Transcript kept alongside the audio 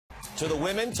To the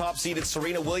women, top-seeded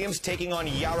Serena Williams taking on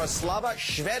Yaroslava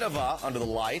Shvedova under the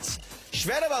lights.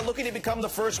 Shvedova looking to become the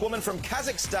first woman from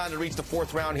Kazakhstan to reach the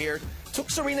fourth round here. Took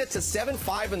Serena to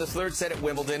 7-5 in the third set at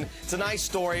Wimbledon. It's a nice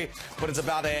story, but it's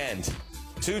about to end.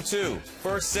 2-2,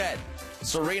 first set.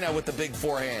 Serena with the big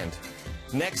forehand.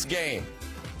 Next game,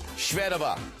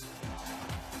 Shvedova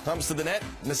comes to the net.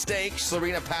 Mistake.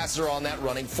 Serena passes her on that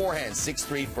running forehand.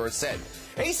 6-3 first set.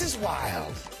 Ace is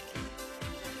wild.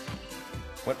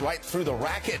 Went right through the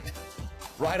racket.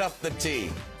 Right up the tee.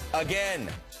 Again.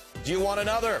 Do you want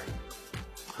another?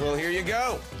 Well, here you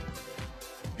go.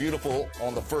 Beautiful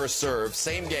on the first serve.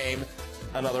 Same game.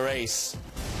 Another ace.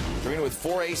 Serena with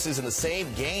 4 aces in the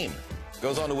same game.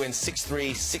 Goes on to win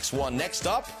 6-3, 6-1. Next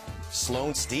up,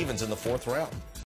 Sloane Stephens in the fourth round.